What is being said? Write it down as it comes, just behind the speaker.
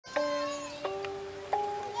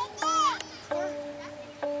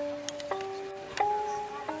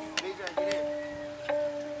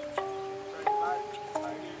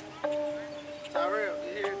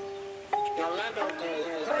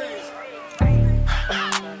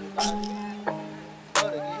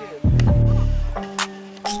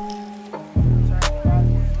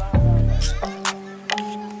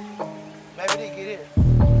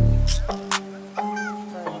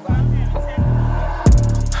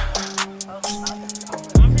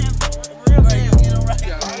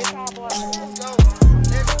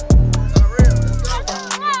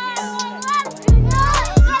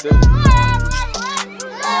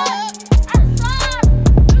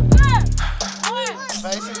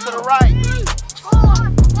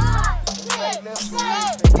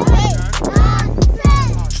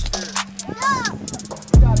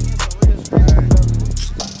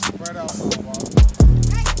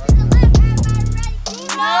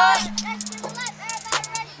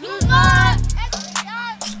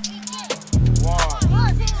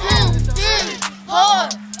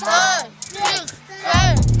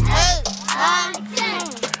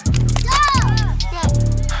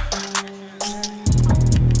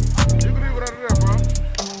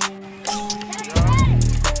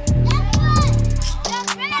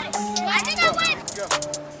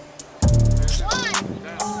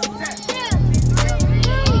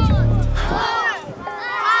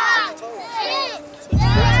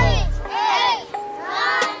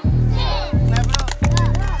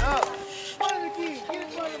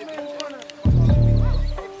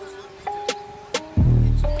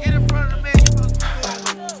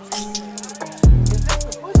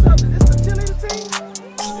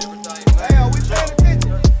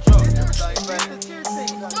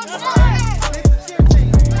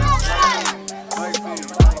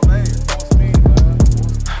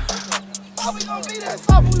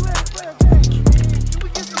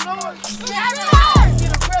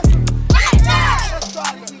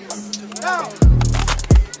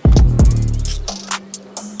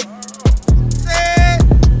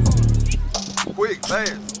Quick,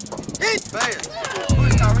 fast. Fast.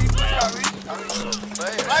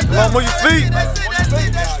 Come on, move your feet. That's it.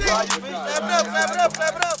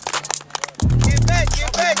 Clap it up. Get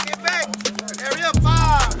back. Hurry up, 5.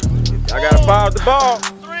 I got to fire the ball.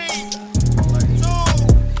 3, 2,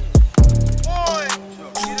 1.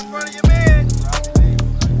 Get in front of your man.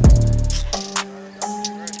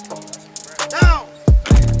 Down.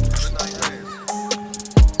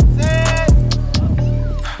 Set.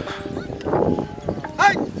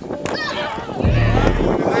 Hey.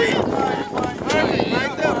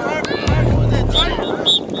 Right there, perfect.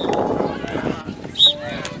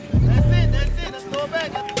 That's it. Let's throw it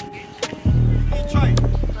back. Get tight.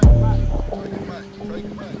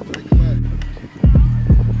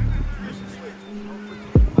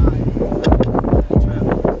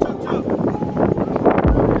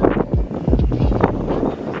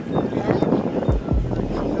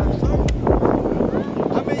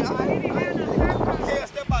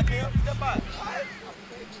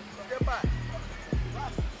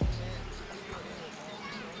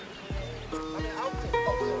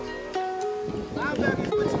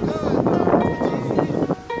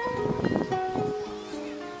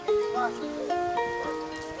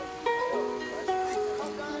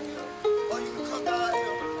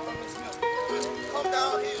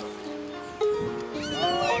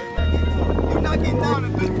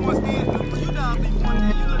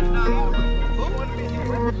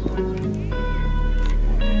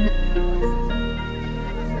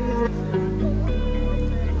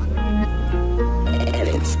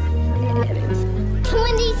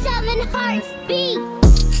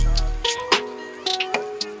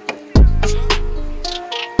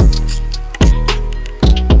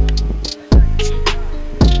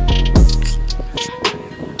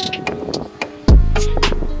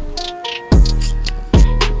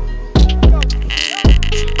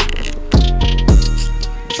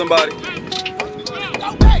 Somebody.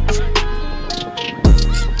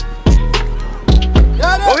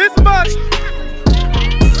 Go hit somebody.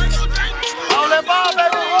 On that ball,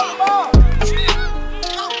 baby. Hold the ball.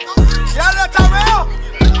 Y'all let Tyrill.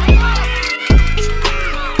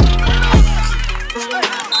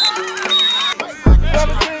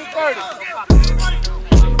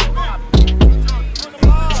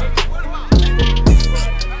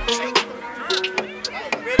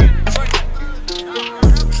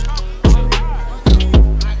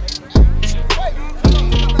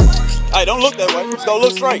 Hey, don't look that way. Just go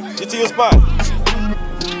look straight. Get to your spot.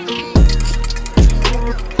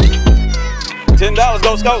 $10,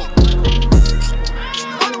 go scope.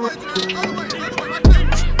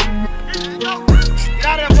 Get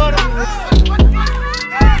out of there, brother.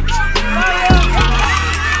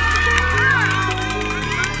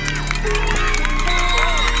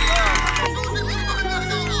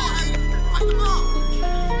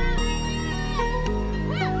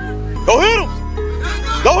 Go hit him.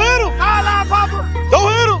 Go hit him. Sideline, Papa. Go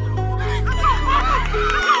hit him.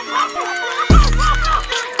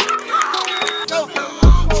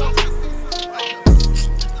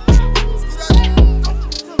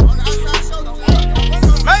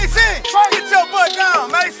 Mason, get your butt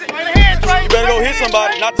down, Mason. You better go hit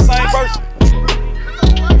somebody, not the same person.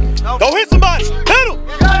 Go hit somebody. Hit him.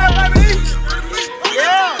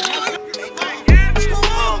 Yeah. Come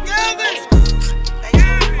on, Gavin.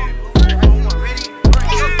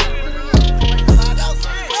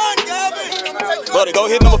 Run, Gavin. Buddy, go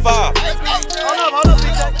hit number 5. Hold up,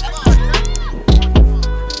 BJ.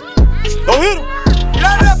 Go hit him. Get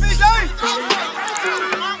out of there, BJ.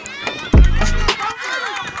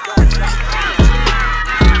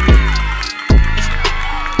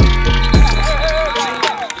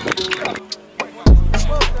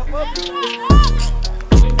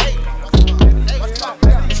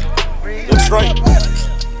 Look straight.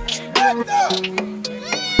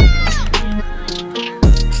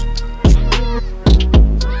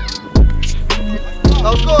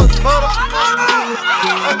 No scores, brother.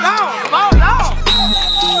 Down.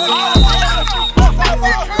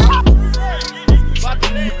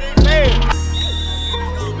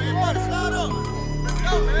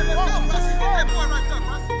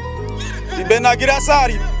 You better not get outside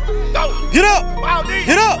of you. Get up.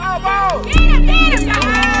 Get up.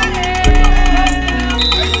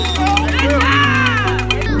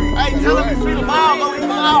 Hey, tell him you see the ball, go hit the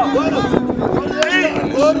ball.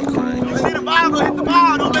 You see the ball, go hit the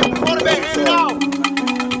ball. Don't let the quarterback hand it off.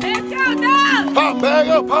 Pop, bag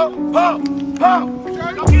up, pop.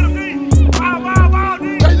 Go get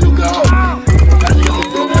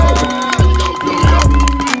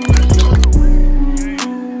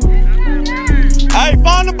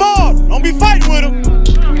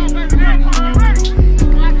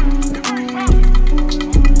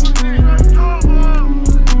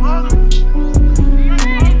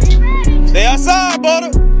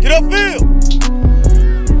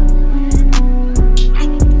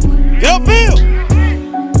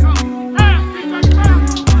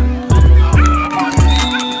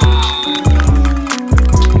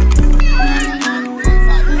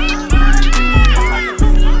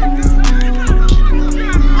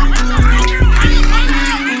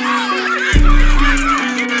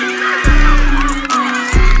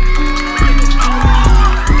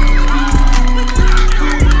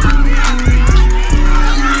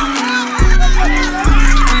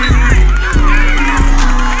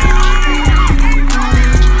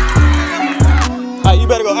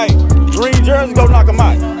green jersey, go knock him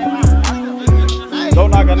out. Go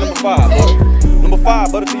knock out number 5, buddy. Number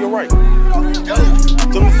 5, buddy, to your right. To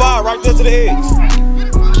number 5, right there to the edge.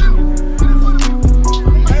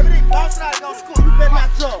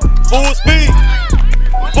 Full speed.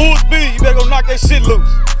 Full speed. You better go knock that shit loose.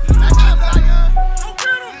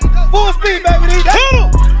 Full speed, baby. Hit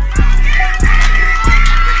him.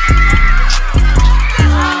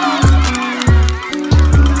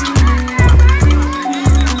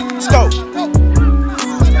 Let's go.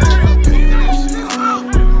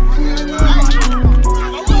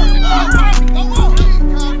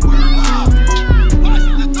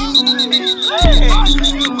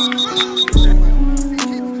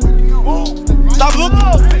 Stop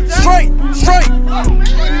looking. Straight. Straight.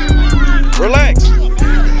 Relax.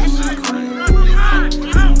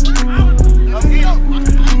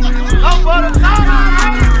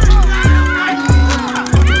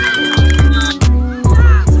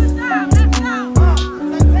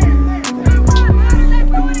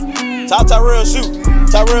 Tyrill shoot.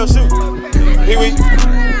 Tyrill shoot. Pee-wee, you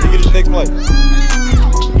get his next play.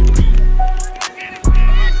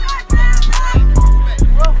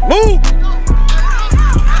 Move!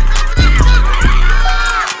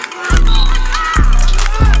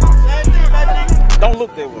 Don't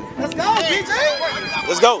look that way. Let's go, BJ.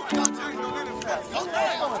 Let's go.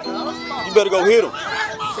 You better go hit him.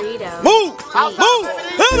 Move! Move!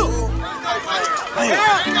 Hit him!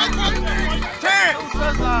 Damn.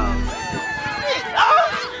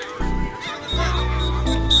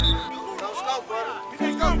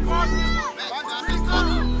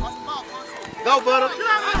 Go, brother.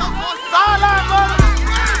 Sideline, brother.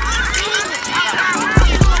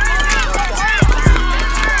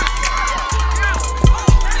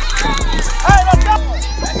 Hey, let's go.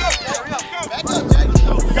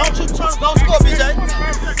 Don't you turn. Go score, BJ.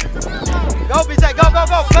 Go, BJ. Go, go,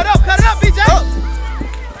 go. Cut it up, BJ.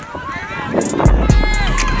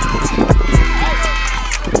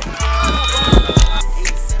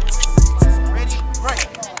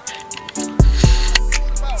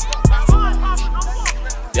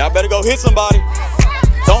 Y'all better go hit somebody.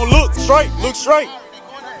 Don't look straight. Look straight.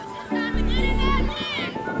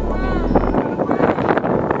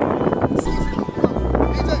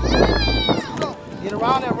 Get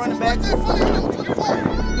around that running back.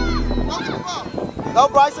 Go,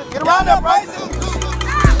 Bryson. Get around that, Bryson.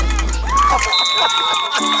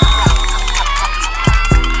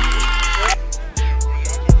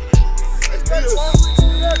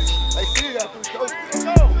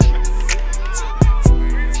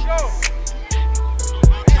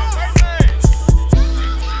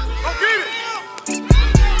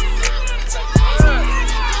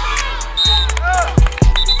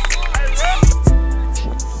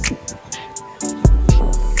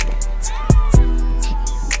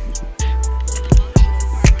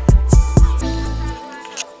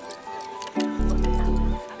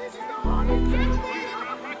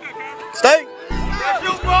 Stay.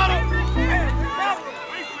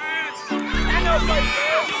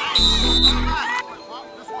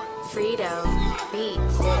 Frito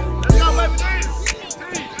Beats.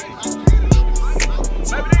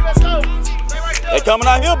 They coming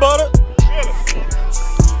out here, butter.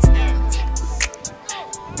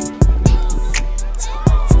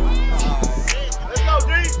 Let's go, D.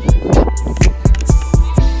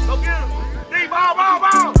 Go get him. D,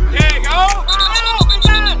 ball. There you go.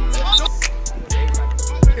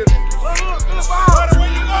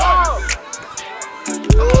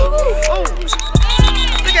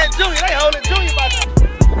 Look at Junior. They holding Junior by the...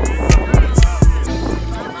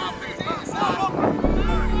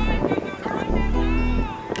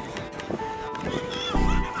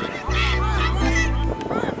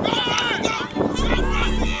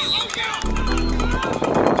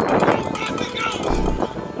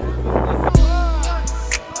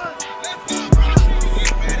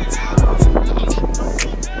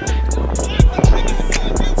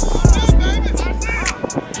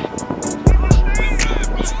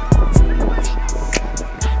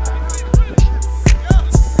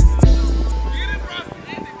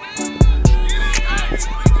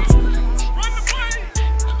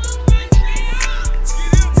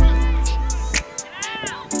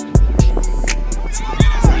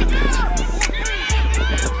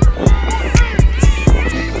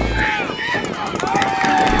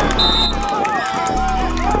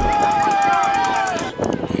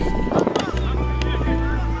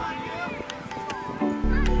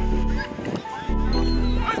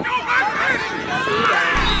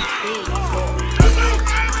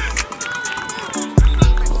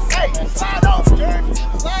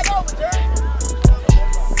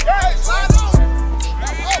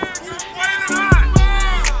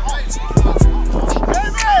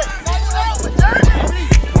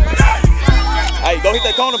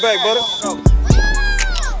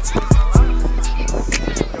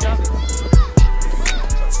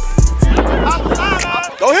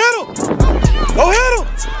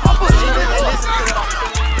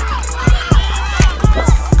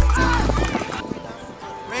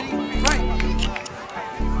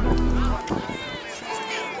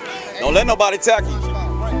 nobody tackle you.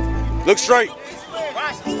 Look straight.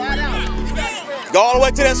 Go all the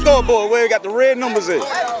way to that scoreboard where you got the red numbers in.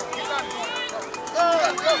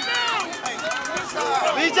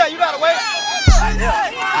 BJ, you gotta wait.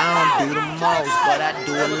 I don't do the most, but I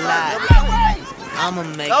do a lot. I'ma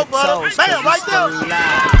make a toast, cause we still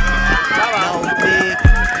alive. No big,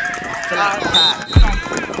 I feel like pop.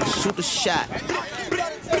 Shoot a shot.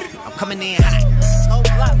 I'm coming in hot.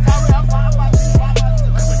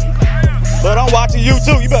 But I'm watching you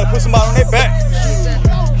too. You better put somebody on their back.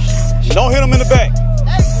 Don't hit them in the back.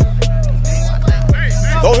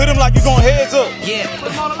 Don't hit them like you're going heads up. Yeah,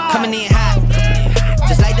 coming in hot.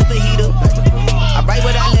 Just like the fajita. I write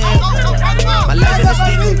what I live. My life in the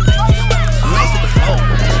speaker. I'm nice with the flow.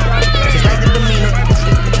 Just like the demeanor.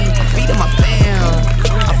 I'm feeding my fam.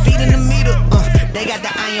 I'm feeding the meter. They got the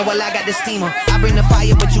iron while I got the steamer. I bring the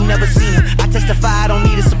fire, but you never seen her. I testify, I don't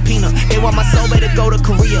need a subpoena. They want my soul, better go to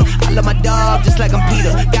Korea. I love my dog just like I'm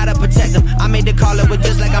Peter. Gotta protect him. I made the call up with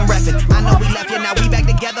just like I'm reppin'. I know we left here, now we back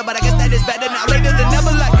together, but I guess that is better now. Later than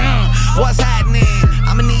never, like, what's happening?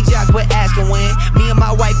 I'ma need y'all quit asking when. Me and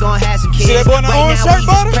my wife gon' have some kids. See that boy in the orange shirt,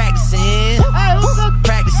 Butter? Practicing.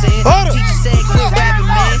 Teacher said quit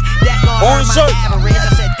rapping, man. That gon' hurt my average.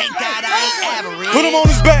 I said, thank God I ain't average. Put him on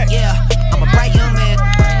his back. Yeah, I'm a bright young man.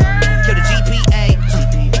 Kill the GPA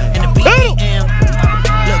and the BPM.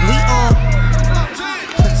 Look, we on.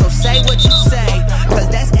 So say what you say, cause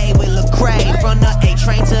that's A with Lecrae. From the A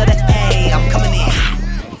train to the A, I'm coming in hot.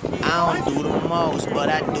 I don't do the most, but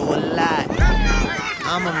I do a lot.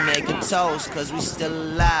 I'ma make a toast, cause we still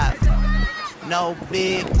alive. No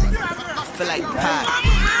big, I feel like pop.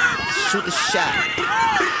 Shoot the shot.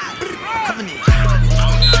 Coming in.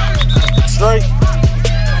 Straight.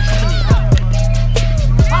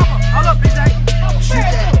 Hold up, BJ. Shoot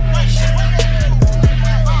that.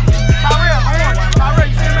 Tyrill,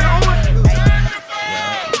 you see him in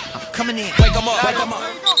I'm coming in. Wake 'em up, wake 'em up,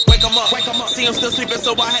 wake 'em up, wake 'em up. See him still sleeping,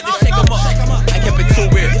 so I had to shake 'em up. I kept it too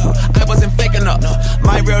real, I wasn't faking up.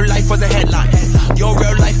 My real life was a headline, your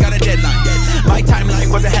real life got a deadline. My timeline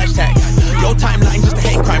was a hashtag, your timeline just a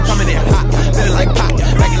hate crime. Coming in hot, feeling like pop.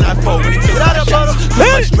 Back in 94 when he took my shots.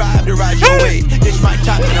 Too much drive to ride your way. Ditch my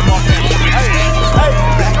top and I'm off that.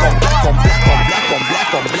 Black on black on black on black on black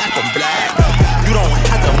on black on black. You don't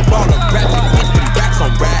have to ball a rap to get them racks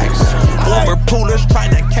on racks. Former poolers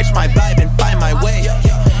trying to catch my vibe and find my way.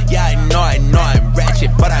 Yeah, I know I'm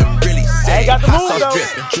ratchet, but I'm really safe. Hot sauce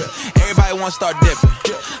dripping. Everybody wanna start dipping.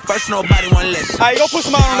 First nobody wanna listen. Hey, go put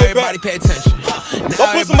somebody on their back. Everybody pay attention. Go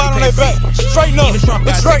put somebody on their back. Straighten up. Even Trump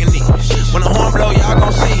got Straight. take a knee. When the horn blow, y'all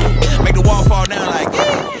gon' see. Make the wall fall down like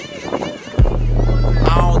yeah.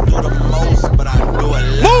 I don't do the most, but I do a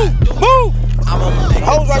lot. Move. I'ma make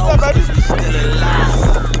Hold right there, baby. we still alive.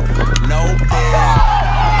 No big.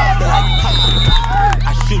 I feel like pop.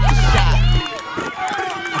 I shoot the shot.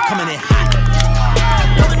 I'm coming in hot.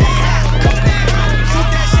 Coming in hot. Shoot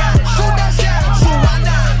that shot. Shoot that shot. Shoot, why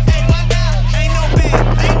not? Hey, why not? Ain't no big.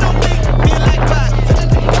 Feel like pop.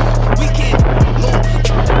 We can't lose.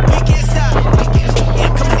 We can't stop.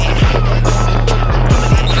 Yeah, coming in hot.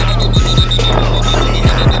 Coming in hot. Coming in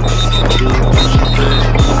hot.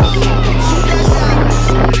 Shoot that shot.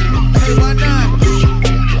 Hey, why not?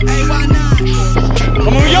 Hey, why not?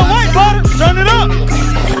 Come on, your white Butter. Turn it up.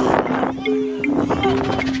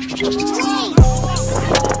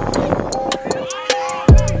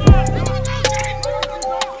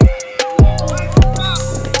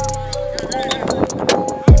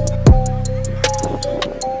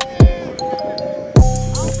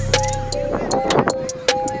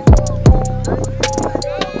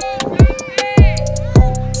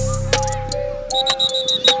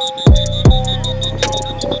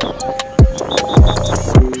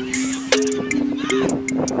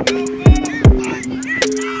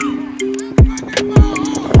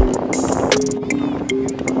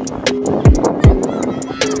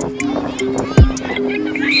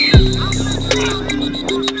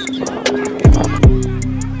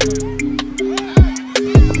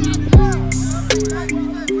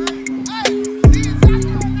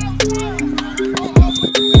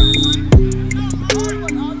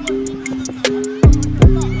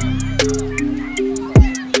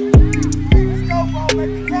 Let's go, bro.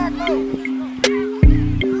 Make the tackle.